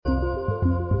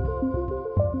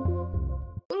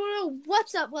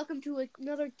What's up? Welcome to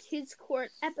another Kids Court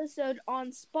episode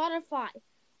on Spotify.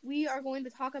 We are going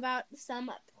to talk about some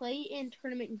play-in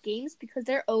tournament games because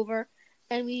they're over,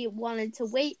 and we wanted to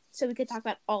wait so we could talk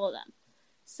about all of them.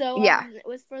 So,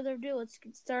 with further ado, let's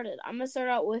get started. I'm going to start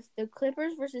out with the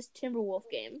Clippers versus Timberwolves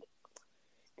game.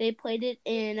 They played it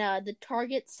in the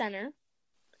Target Center.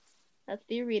 That's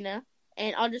the arena.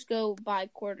 And I'll just go by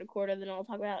quarter to quarter, then I'll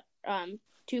talk about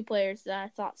two players that I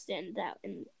thought stand out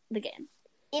in the game.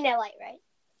 In LA, right?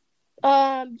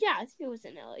 Yeah, I think it was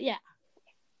in LA. Yeah,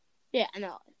 in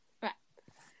LA. Right.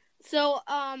 So,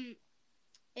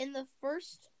 in the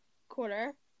first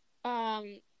quarter,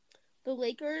 the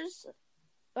Lakers,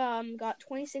 got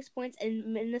 26 points,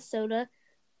 and Minnesota,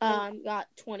 got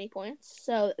 20 points.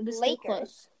 So it was still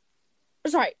close.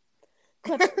 Sorry,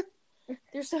 Clippers.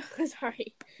 They're so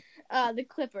sorry. The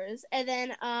Clippers, and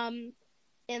then,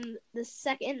 in the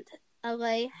second,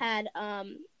 LA had,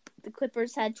 the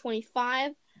Clippers had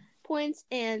 25 points,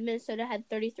 and Minnesota had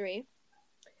 33.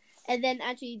 And then,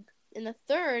 actually, in the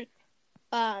third,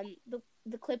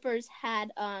 the Clippers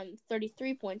had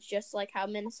 33 points, just like how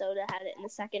Minnesota had it in the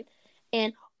second.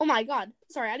 And, oh my god,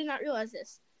 sorry, I did not realize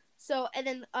this. So, and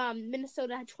then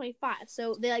Minnesota had 25,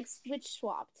 so they,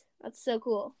 switch-swapped. That's so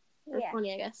cool. Or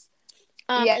funny, I guess.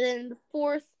 And then the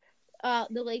fourth,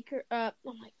 the Lakers, oh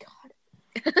my god.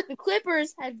 The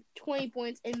Clippers had 20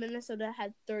 points, and Minnesota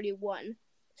had 31.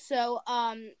 So,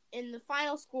 in the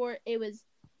final score, it was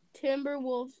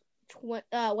Timberwolves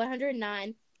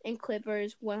 109 and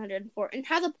Clippers 104. And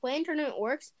how the play-in tournament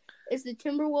works is the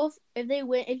Timberwolves,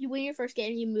 if you win your first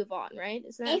game, you move on, right?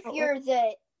 Isn't that if you're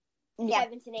the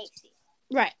 7th and 8th seed.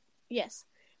 Right. Yes.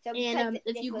 So and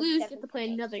if you lose, you have to play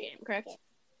another game, correct?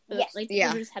 Okay. Yes. The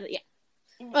Clippers had it. Yeah.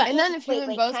 And then if you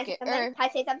win both games, can I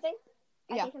say something?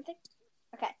 Yeah.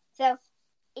 Okay, so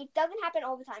it doesn't happen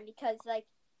all the time because,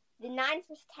 the 9th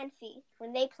versus 10th seed,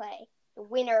 when they play, the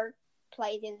winner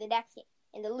plays in the next game,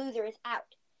 and the loser is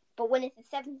out. But when it's the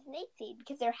 7th and 8th seed,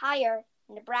 because they're higher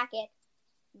in the bracket,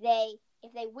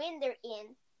 if they win, they're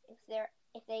in.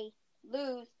 If they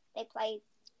lose, they play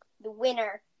the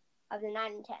winner of the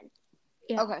 9 and 10.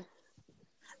 Yeah. Okay.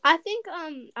 I think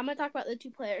I'm gonna talk about the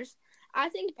two players. I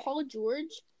think Paul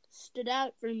George stood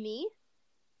out for me.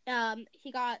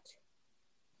 He got.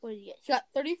 What did he get? He got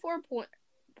 34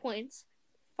 points,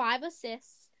 5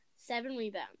 assists, 7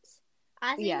 rebounds.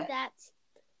 I think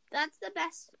that's the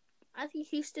best. I think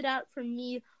he stood out for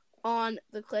me on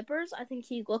the Clippers. I think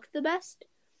he looked the best.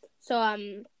 So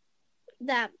I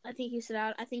think he stood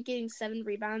out. I think getting 7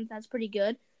 rebounds, that's pretty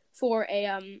good for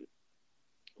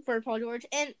Paul George.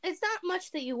 And it's not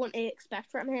much that you wouldn't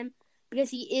expect from him because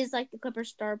he is the Clippers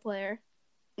star player.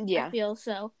 Yeah. I feel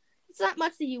so. It's not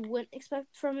much that you wouldn't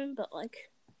expect from him, but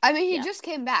I mean, he just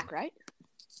came back, right?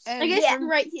 And I guess you're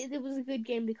right. It was a good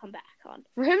game to come back on.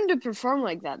 For him to perform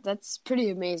like that, that's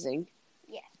pretty amazing.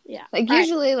 Yeah.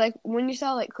 Usually, when you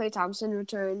saw Klay Thompson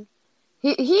return,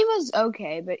 he was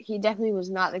okay, but he definitely was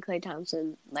not the Klay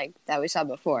Thompson that we saw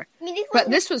before. I mean,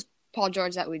 this was Paul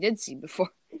George that we did see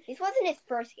before. This wasn't his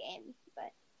first game,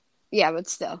 but yeah, but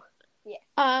still.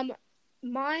 Yeah.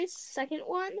 My second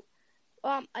one,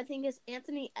 I think is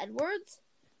Anthony Edwards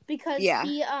because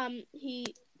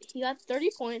he got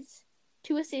 30 points,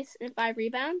 2 assists, and 5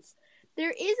 rebounds. There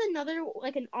is another,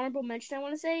 an honorable mention I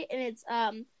want to say, and it's,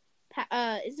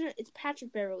 it's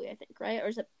Patrick Beverley, I think, right? Or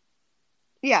is it?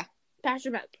 Yeah.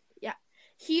 Patrick Beverley, yeah.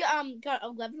 He, got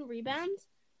 11 rebounds,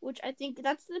 which I think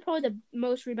that's probably the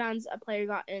most rebounds a player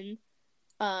got in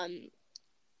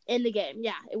the game.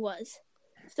 Yeah, it was.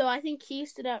 So I think he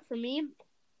stood out for me,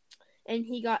 and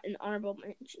he got an honorable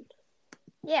mention.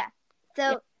 Yeah.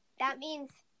 So that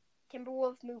means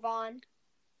Timberwolves move on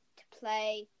to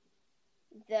play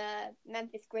the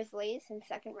Memphis Grizzlies in the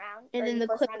second round. And then the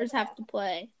Clippers have to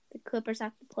play. The Clippers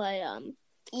have to play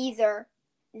either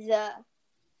the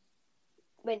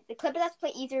Clippers have to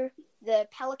play either the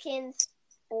Pelicans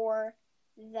or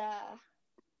the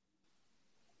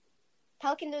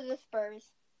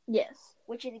Spurs. Yes.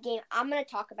 Which is a game I'm going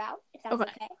to talk about, if that's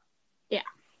okay. Yeah.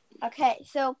 Okay,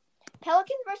 so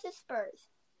Pelicans versus Spurs.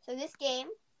 So this game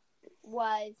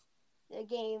was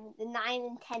the 9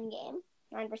 and 10 game,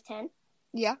 9 versus 10.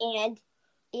 Yeah. And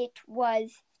it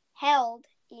was held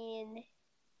in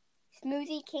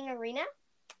Smoothie King Arena.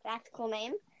 That's a cool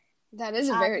name. That is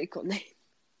a very cool name.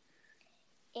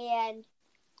 And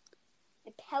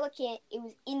the Pelican, it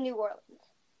was in New Orleans.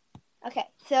 Okay,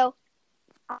 so...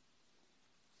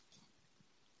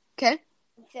 Okay.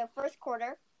 So first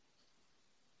quarter,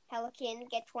 Pelicans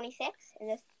get 26 in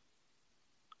this,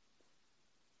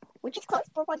 which is close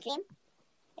for one game.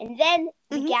 And then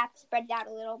the gap spreads out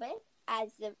a little bit as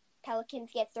the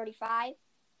Pelicans get 35,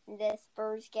 and the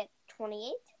Spurs get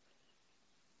 28.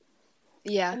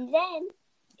 Yeah. And then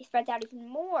it spreads out even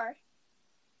more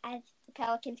as the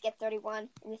Pelicans get 31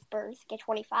 and the Spurs get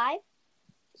 25.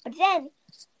 But then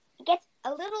it gets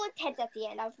a little intense at the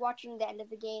end. I was watching the end of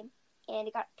the game, and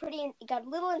it got a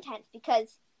little intense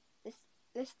because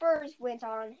the Spurs went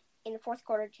on in the fourth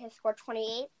quarter to score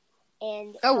 28,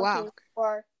 and Pelicans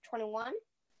score 21.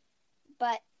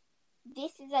 But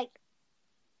this is like,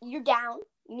 you're down,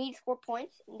 you need to score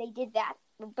points, and they did that,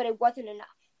 but it wasn't enough.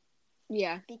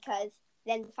 Yeah. Because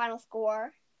then the final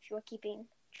score, if you were keeping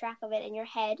track of it in your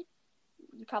head,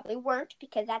 you probably weren't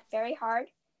because that's very hard,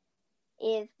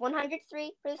 is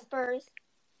 103 for the Spurs,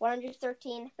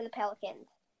 113 for the Pelicans.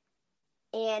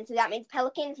 And so that means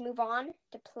Pelicans move on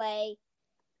to play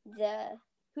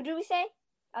who did we say?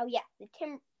 Oh yeah, the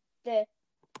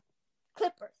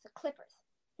Clippers.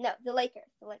 No, the Lakers.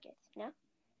 No?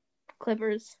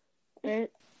 Clippers.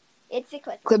 Right? It's the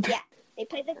Clippers. Clippers. Yeah. They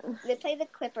play the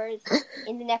Clippers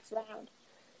in the next round.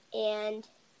 And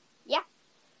yeah.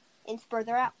 And Spurs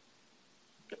are out.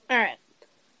 Alright.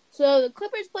 So the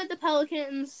Clippers played the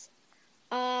Pelicans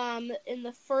in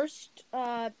the first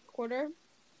quarter.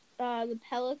 The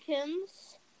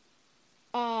Pelicans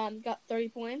got 30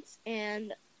 points,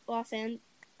 and I'll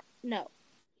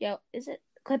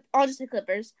just say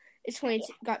Clippers.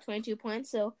 Got 22 points,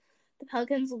 so the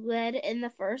Pelicans led in the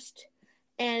first.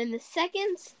 And in the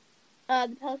second,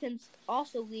 the Pelicans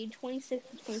also lead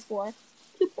 26-24.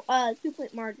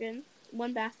 2-point margin,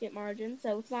 1 basket margin,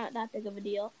 so it's not that big of a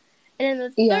deal. And in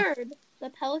the third, the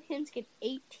Pelicans get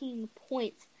 18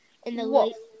 points, and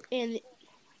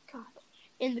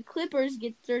and the Clippers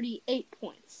get 38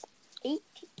 points. 18.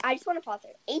 I just want to pause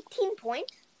there. 18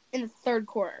 points in the third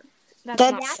quarter.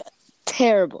 That's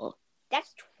terrible.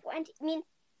 That's 20.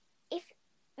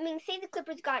 Say the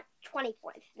Clippers got 20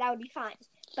 points, that would be fine.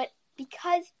 But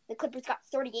because the Clippers got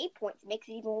 38 points, it makes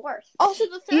it even worse. Also,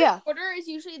 the third quarter is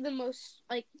usually the most,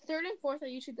 like, third and fourth are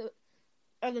usually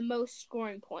the most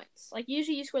scoring points. Like,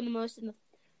 usually you score the most in the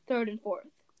third and fourth.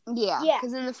 Yeah,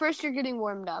 because in the first you're getting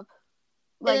warmed up.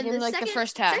 Like, in, the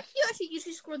first half. Second, you actually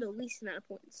usually score the least amount of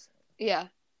points. Yeah.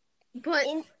 But,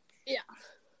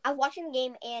 I was watching the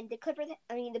game, and the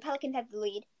Pelicans had the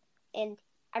lead. And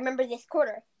I remember this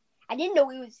quarter. I didn't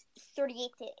know it was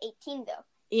 38-18, though.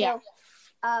 Yeah.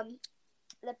 So,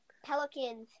 the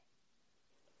Pelicans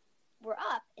were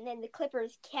up, and then the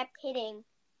Clippers kept hitting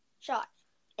shots.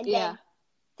 And then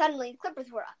suddenly the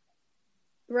Clippers were up.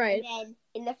 Right. And then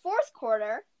in the fourth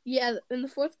quarter... Yeah, in the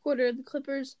fourth quarter, the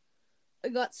Clippers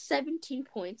got 17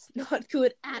 points. Not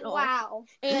good at all. Wow.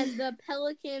 And the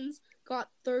Pelicans got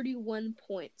 31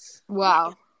 points.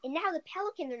 Wow. And now the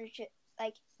Pelicans are just,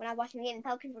 like, when I was watching the game, the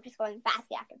Pelicans were just going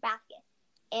basket after basket.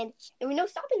 And there was no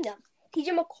stopping them.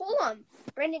 TJ McCollum,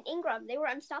 Brandon Ingram, they were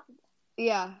unstoppable.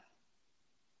 Yeah.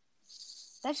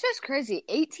 That's just crazy.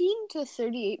 18 to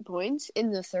 38 points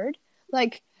in the third.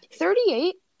 Like,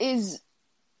 38 is,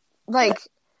 like,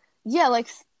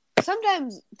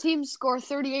 sometimes teams score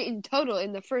 38 in total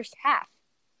in the first half.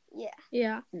 Yeah.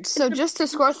 Yeah. So just to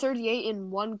score 38 in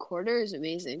one quarter is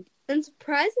amazing. And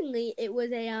surprisingly, it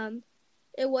was a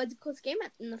close game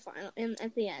at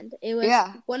the end. It was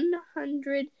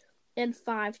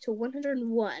 105 to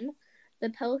 101. The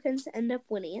Pelicans end up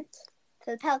winning it.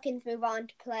 So the Pelicans move on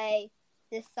to play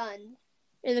the Suns.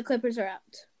 And the Clippers are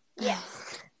out. Yeah.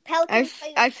 Pelicans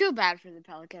I feel bad for the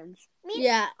Pelicans.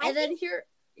 And then here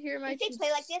my if they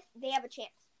play like this, they have a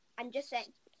chance. I'm just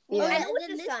saying. Yeah. I know it's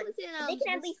the Suns. They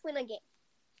can at least win a game.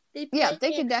 They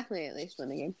can definitely at least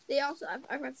win a game. They also, I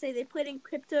forgot to say, they played in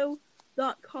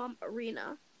Crypto.com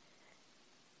Arena.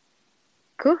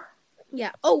 Cool.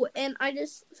 Yeah. Oh, and I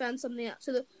just found something out.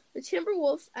 So the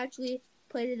Timberwolves actually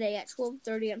play today at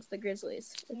 12:30 against the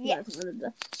Grizzlies. Yes.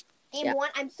 Game 1.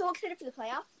 I'm so excited for the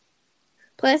playoffs.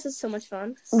 Playoffs is so much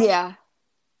fun. Yeah.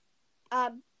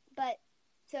 But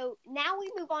so now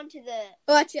we move on to the.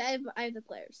 Oh, actually, I have the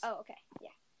players. Oh, okay. Yeah.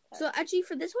 So actually,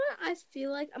 for this one, I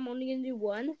feel like I'm only gonna do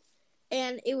one,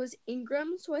 and it was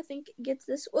Ingram. So I think gets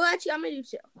this. Well, actually, I'm gonna do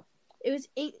 2. It was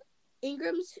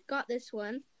Ingram's got this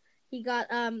one. He got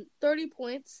 30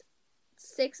 points,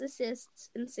 6 assists,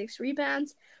 and 6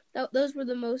 rebounds. Those were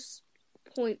the most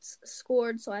points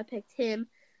scored, so I picked him.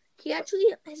 He actually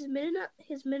his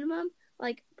minimum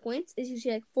like points is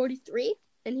usually like 43,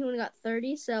 and he only got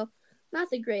 30. So not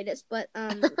the greatest, but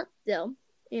still,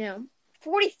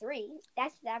 43.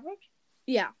 That's the average.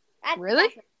 Yeah.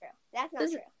 Really? That's not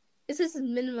true. It says his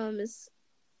minimum is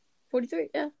 43.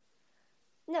 Yeah.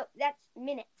 No, that's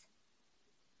minutes.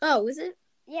 Oh, is it?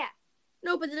 Yeah.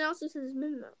 No, but then it also says his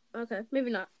minimum. Okay,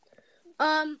 maybe not.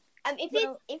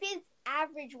 If his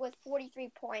average was 43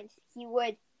 points, he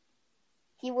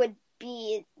would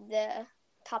be the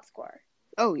top scorer.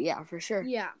 Oh yeah, for sure.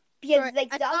 Yeah. Because Sorry,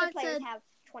 like I the other thought it players said- have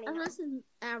I 29. thought it said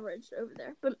average over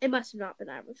there, but it must have not been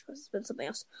average because it's been something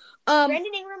else.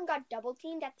 Brandon Ingram got double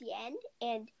teamed at the end,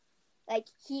 and like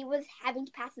he was having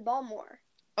to pass the ball more.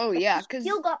 Oh But yeah, he because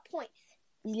still got points.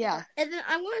 yeah, And then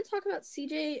I want to talk about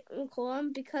CJ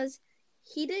McCollum because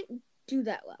he didn't do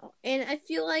that well, and I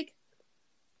feel like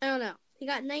I don't know. He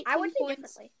got 19 I would think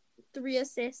points, differently. 3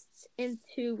 assists, and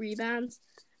 2 rebounds.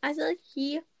 I feel like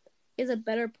he is a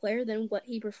better player than what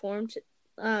he performed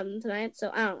tonight.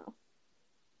 So I don't know.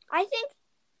 I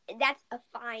think that's a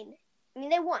fine. I mean,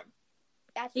 they won.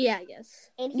 That's Yeah, I guess.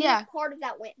 and he Yeah. was part of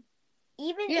that win.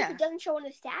 Even Yeah. if it doesn't show on the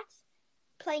stats,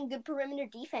 playing good perimeter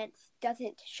defense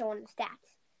doesn't show on the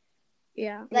stats.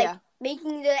 Yeah. Like Yeah.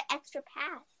 making the extra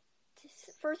pass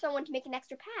for someone to make an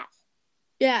extra pass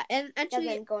Yeah, and actually,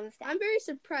 doesn't go on the stats. I'm very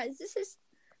surprised. This is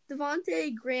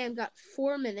Devontae Graham got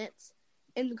 4 minutes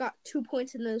and got 2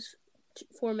 points in those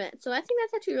 4 minutes. So I think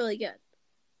that's actually really good.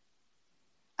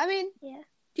 I mean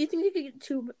Do you think you could get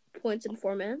 2 points in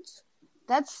 4 minutes?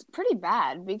 that's pretty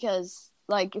bad because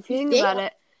like if you think think? about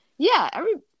it, yeah,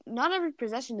 not every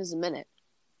possession is a minute.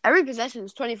 Every possession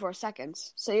is 24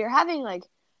 seconds. So you're having like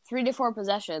 3 to 4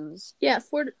 possessions. Yeah,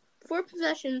 4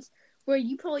 possessions where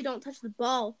you probably don't touch the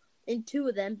ball in 2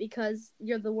 of them because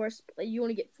you're the worst. You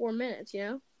only get 4 minutes, you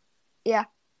know?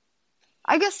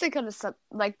 I guess they could have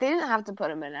they didn't have to put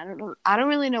him in. I don't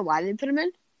really know why they put him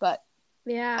in, but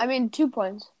Yeah. I mean 2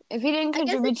 points. If he didn't I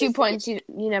guess contribute it's 2 just- points, you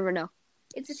never know.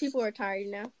 It's just people are tired,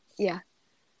 you know? Yeah.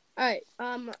 All right.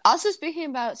 Also, speaking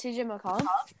about CJ McCollum,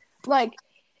 like,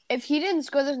 if he didn't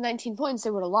score those 19 points, they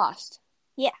would have lost.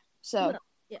 Yeah. So.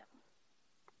 Yeah.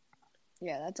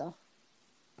 Yeah, that's all.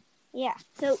 Yeah.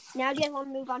 So now do you guys want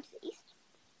to move on to the East?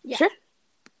 Yeah. Sure.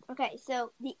 Okay,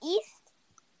 so the East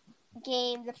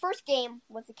game, the first game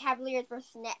was the Cavaliers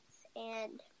versus Nets.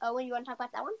 And Owen, you want to talk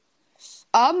about that one?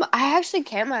 I actually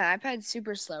can't. My iPad's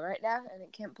super slow right now, and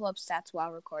it can't pull up stats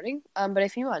while recording. But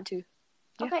if you want to.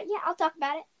 Yeah. Okay, yeah, I'll talk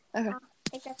about it. Okay.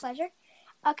 Take that pleasure.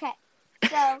 Okay,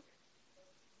 so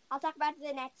I'll talk about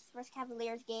the Nets versus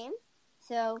Cavaliers game.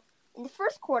 So in the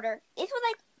first quarter, this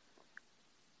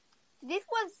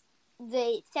was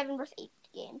the 7 versus 8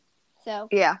 game. So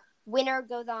Yeah. winner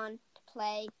goes on to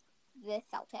play the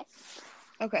Celtics,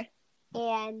 Okay.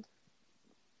 and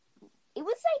it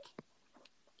was like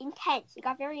intense. It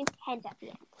got very intense at the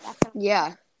end.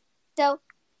 Yeah. So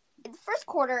in the first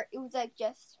quarter, it was like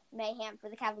just mayhem for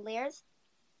the Cavaliers.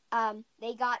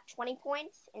 They got 20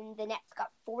 points, and the Nets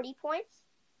got 40 points.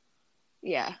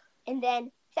 Yeah. And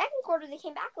then second quarter, they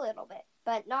came back a little bit,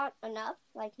 but not enough,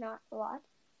 like not a lot.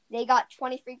 They got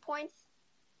 23 points,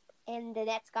 and the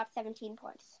Nets got 17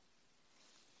 points.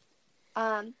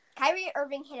 Kyrie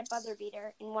Irving hit a buzzer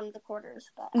beater in one of the quarters.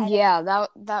 But Yeah,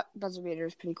 that buzzer beater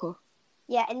is pretty cool.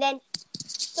 Yeah, and then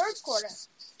third quarter,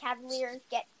 Cavaliers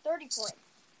get 30 points,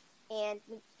 and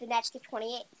the Nets get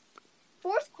 28.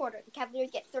 Fourth quarter, the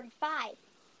Cavaliers get 35.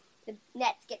 The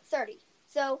Nets get 30.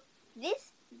 So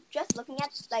this, just looking at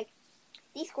like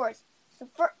these scores, so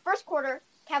first quarter,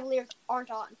 Cavaliers aren't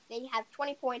on. They have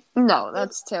 20 points. No,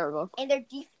 that's terrible. And their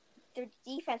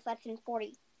defense lets in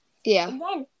 40. Yeah. And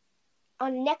then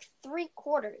on the next 3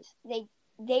 quarters,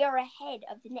 they are ahead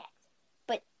of the Nets.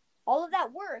 But all of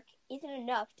that work isn't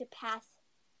enough to pass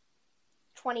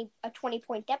a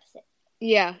 20-point deficit.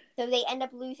 Yeah. So they end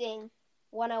up losing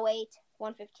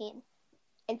 108-115.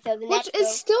 And so the Which Nets is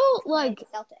still, play like, the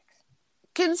Celtics.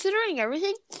 considering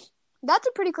everything, that's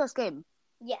a pretty close game.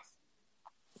 Yes.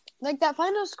 Like, that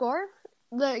final score,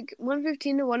 like,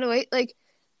 115 to 108, like,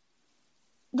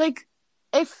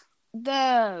 if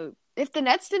the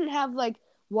Nets didn't have, like,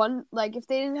 if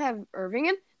they didn't have Irving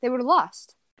in, they would have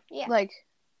lost. Yeah. Like,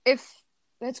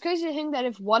 it's crazy to think that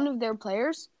if one of their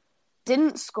players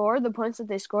didn't score the points that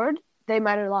they scored, they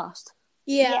might have lost.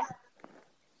 Yeah.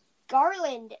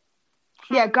 Garland.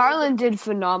 Garland did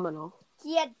phenomenal.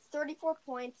 He had 34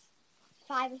 points,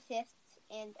 5 assists,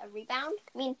 and a rebound.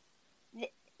 I mean,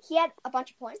 he had a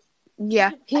bunch of points.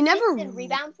 Yeah, he never. Assists and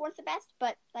rebounds weren't the best,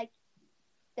 but like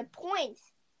the points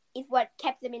is what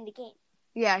kept them in the game.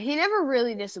 Yeah, he never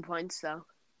really disappoints though.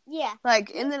 Yeah.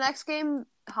 Like in the next game,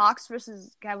 Hawks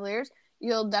versus Cavaliers,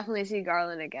 you'll definitely see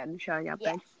Garland again showing up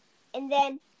Yes. there. And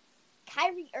then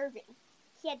Kyrie Irving,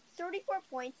 he had 34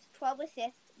 points, 12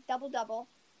 assists, double-double.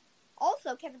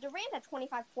 Also, Kevin Durant had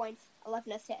 25 points,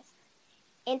 11 assists.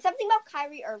 And something about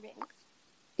Kyrie Irving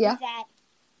is that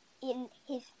in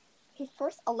his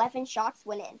first 11 shots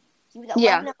went in. He was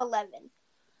 11 of 11. And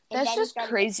That's then just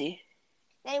crazy.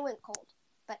 Then he went cold.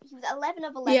 but he was 11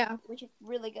 of 11, Yeah. which is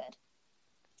really good.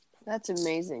 That's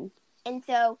amazing. And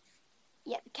so,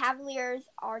 yeah, the Cavaliers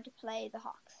are to play the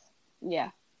Hawks.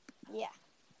 Yeah. Yeah,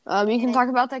 You can talk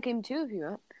about that game too if you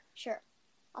want. sure.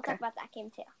 I'll Okay. talk about that game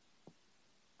too.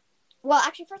 Well,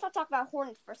 actually, first I'll talk about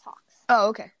Hornets versus Hawks Oh,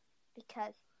 okay.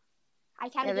 because I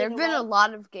kind Yeah, of there gave have it been away. a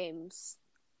lot of games.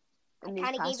 I in these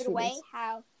kind of past gave it few away days.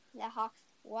 how the Hawks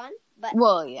won, but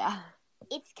Well, yeah.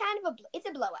 it's kind of it's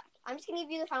a blowout. I'm just gonna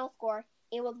give you the final score.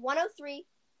 It was 103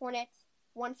 Hornets,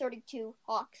 132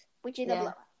 Hawks, which is a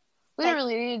blowout. We don't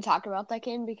really need to talk about that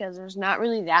game because there's not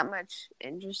really that much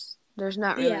interest. There's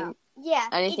not really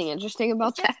anything interesting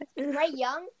about that. Trae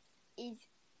Young is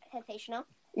sensational.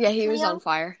 Yeah, he Trae was Young, on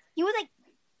fire. He was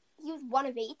 1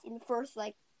 of 8 in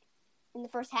the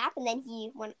first half, and then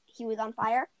he was on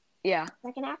fire. Yeah.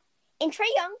 Second half. And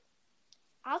Trae Young,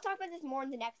 I'll talk about this more in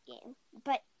the next game,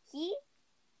 but he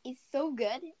is so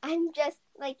good. I'm just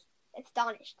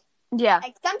astonished. Yeah.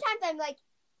 Sometimes I'm like,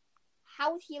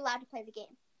 how is he allowed to play the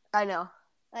game? I know.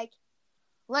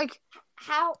 Like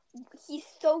how he's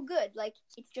so good.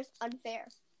 It's just unfair.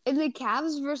 In the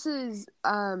Cavs versus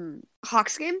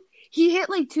Hawks game, he hit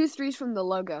 2 threes from the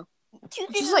logo. 2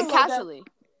 threes just from the casually.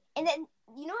 Logo. And then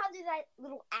you know how there's that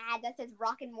little ad that says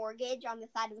Rocket Mortgage on the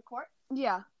side of the court?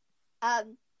 Yeah.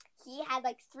 He had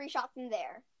 3 shots in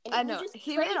there. And I know.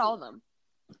 He made all of them.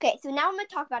 Okay, so now I'm going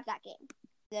to talk about that game.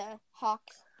 The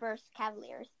Hawks versus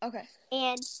Cavaliers. Okay.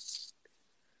 And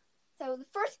so the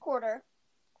first quarter,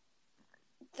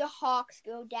 the Hawks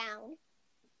go down.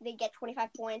 They get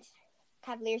 25 points.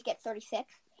 Cavaliers get 36.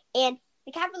 And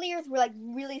the Cavaliers were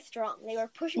really strong. They were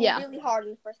pushing really hard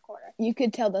in the first quarter. You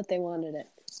could tell that they wanted it.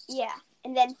 Yeah.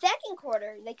 And then second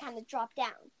quarter, they kind of dropped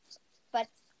down. But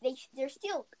they're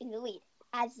still in the lead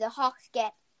as the Hawks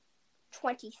get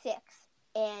 26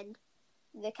 and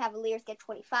the Cavaliers get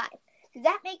 25. So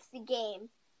that makes the game,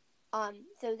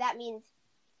 so that means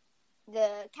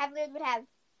the Cavaliers would have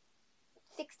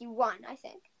 61, I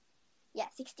think. Yeah,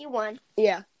 61.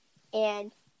 Yeah.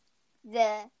 And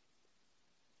the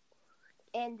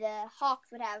Hawks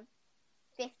would have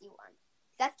 51.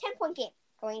 That's 10-point game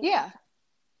going into Yeah.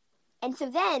 And so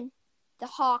then the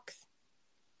Hawks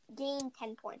gain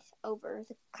 10 points over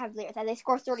the Cavaliers. And they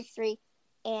score 33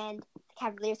 and the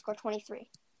Cavaliers score 23.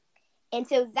 And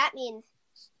so that means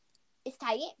it's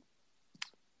tie game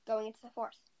going into the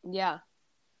fourth. Yeah.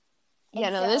 And yeah,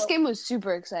 no, this game was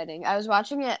super exciting. I was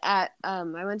watching it at I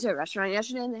went to a restaurant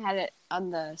yesterday and they had it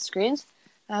on the screens.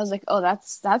 And I was like, oh,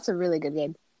 that's a really good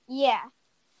game. Yeah.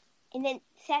 And then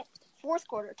fourth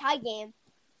quarter, tie game.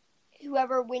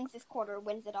 Whoever wins this quarter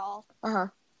wins it all. Uh-huh.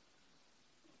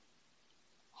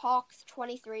 Hawks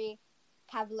 23,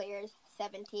 Cavaliers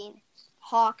 17.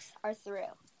 Hawks are through.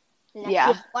 Yeah.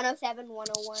 107,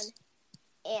 101.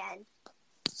 And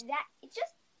it's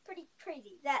just pretty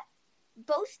crazy that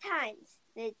both times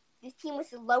this team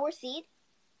with the lower seed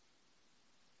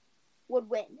would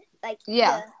win.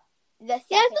 Yeah. The I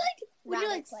feel like when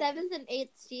you're 7th and 8th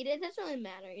seeded, it doesn't really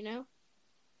matter, you know?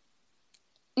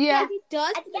 Yeah. He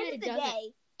does, At the end of the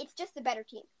day, it's just the better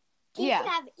team. Teams Yeah. can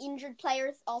have injured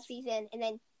players all season and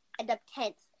then end up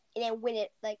 10th and then win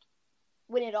it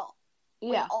all.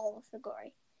 Win Yeah. all of the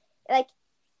glory.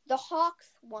 The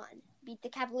Hawks won, beat the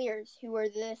Cavaliers, who were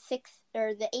the 6th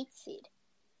or the 8th seed.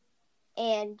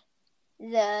 And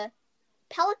the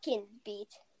Pelicans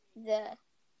beat the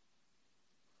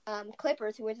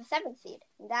Clippers, who were the 7th seed.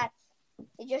 And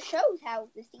it just shows how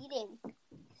the seeding,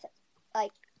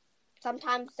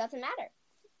 sometimes doesn't matter.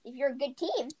 If you're a good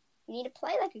team, you need to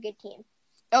play like a good team.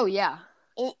 Oh, yeah.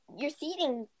 Your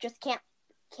seeding just can't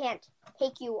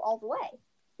take you all the way.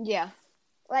 Yeah.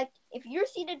 If you're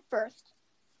seeded first,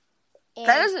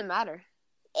 that doesn't matter.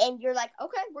 And you're like,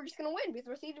 okay, we're just gonna win because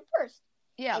we're seeded first.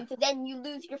 Yeah. And so then you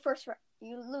lose the first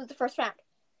round.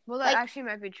 Well, that actually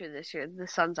might be true this year. The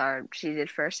Suns are seeded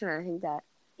first, and I think that.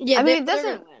 Yeah, I mean, it they're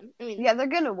doesn't. gonna win. Yeah, they're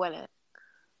gonna win it.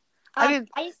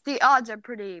 The odds are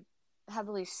pretty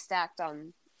heavily stacked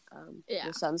on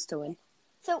the Suns to win.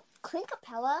 So Clint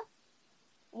Capella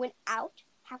went out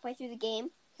halfway through the game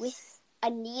with a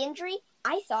knee injury.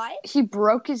 I saw it. He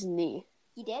broke his knee.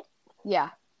 He did? Yeah.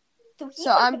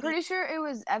 So I'm pretty sure it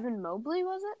was Evan Mobley,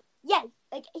 was it? Yeah,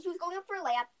 he was going up for a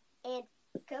layup, and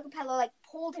Clint Capella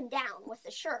pulled him down with the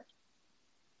shirt.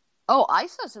 Oh, I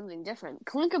saw something different.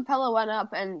 Clint Capella went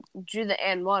up and drew the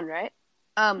and one, right?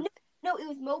 No, it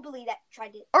was Mobley that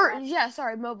tried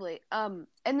to. Mobley. And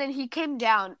then he came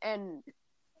down, and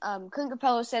Clint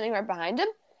Capella was standing right behind him,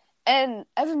 and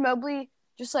Evan Mobley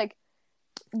just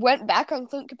went back on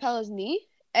Clint Capella's knee,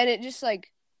 and it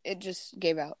just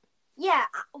gave out. Yeah,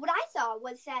 what I saw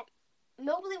was that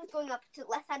Mobley was going up to the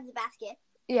left side of the basket,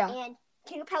 Yeah. And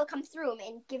Clint Capella comes through him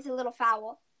and gives a little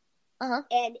foul. Uh-huh.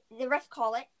 And the refs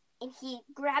call it, and he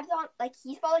grabs on, like,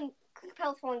 he's falling, Clint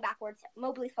Capella's falling backwards,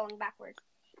 Mobley's falling backwards.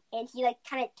 And he, like,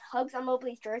 kind of tugs on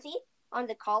Mobley's jersey on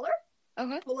the collar,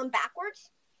 Okay. pull him backwards,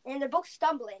 and they're both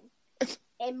stumbling.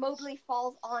 And Mobley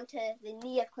falls onto the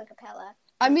knee of Clint Capella.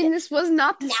 I mean, this was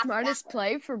not the snaps smartest backwards.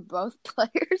 play for both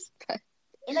players. But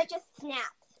It, like, just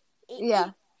snaps.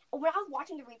 yeah. When I was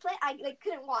watching the replay, I, like,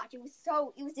 couldn't watch. It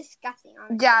was disgusting,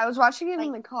 honestly. Yeah, I was watching it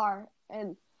in Like- the car,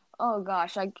 and oh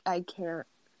gosh, I can't.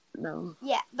 No.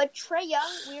 Yeah, but Trae Young,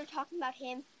 we were talking about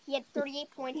him. He had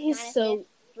 38 points, 9 assists,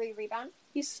 3 rebounds.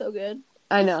 He's so good.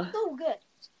 I know. He's so good.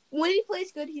 When he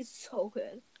plays good, he's so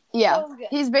good. Yeah, So good.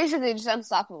 he's basically just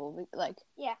unstoppable. Like,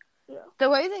 Yeah. the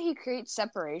way that he creates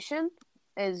separation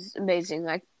is amazing.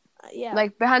 Like, Yeah.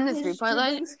 like behind the His 3-point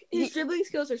line, dribbling- his dribbling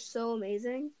skills are so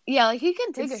amazing. yeah, like he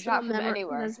can take It's a so shot from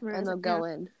anywhere mesmerizing, and they'll go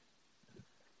in.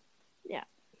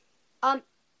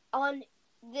 On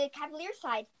the Cavaliers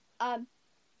side,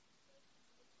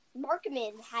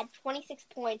 Markman had 26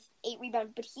 points, 8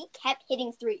 rebounds, but he kept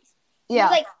hitting threes. He Yeah,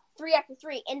 was like 3 after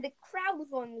 3, and the crowd was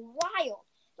going wild.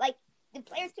 Like, the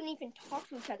players couldn't even talk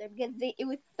to each other because it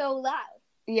was so loud.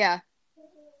 yeah.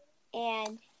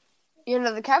 And You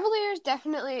know, the Cavaliers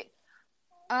definitely,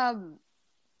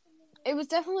 it was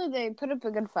definitely, they put up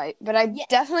a good fight, but I Yeah.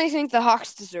 definitely think the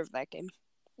Hawks deserve that game.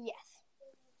 yes.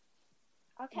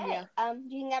 Okay. Yeah. Do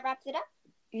you think that wraps it up?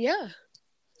 Yeah.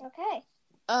 Okay.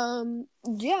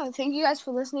 Yeah, thank you guys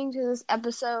for listening to this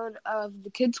episode of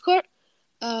the Kids Court.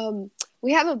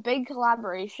 We have a big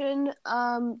collaboration,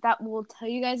 that we'll tell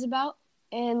you guys about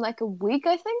in like a week,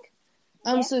 I think.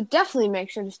 Yeah. So definitely make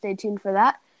sure to stay tuned for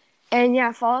that. And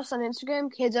yeah, follow us on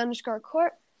Instagram,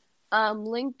 kids_court.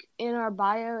 Link in our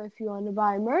bio if you want to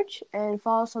buy merch, and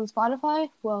follow us on Spotify.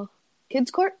 Well, Kids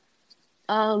Court.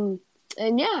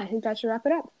 And yeah, I think that should wrap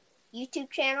it up. YouTube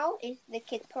channel is the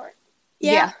Kids Court.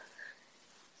 Yeah.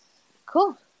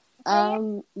 Cool. Yeah.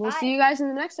 We'll Bye. see you guys in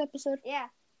the next episode. Yeah.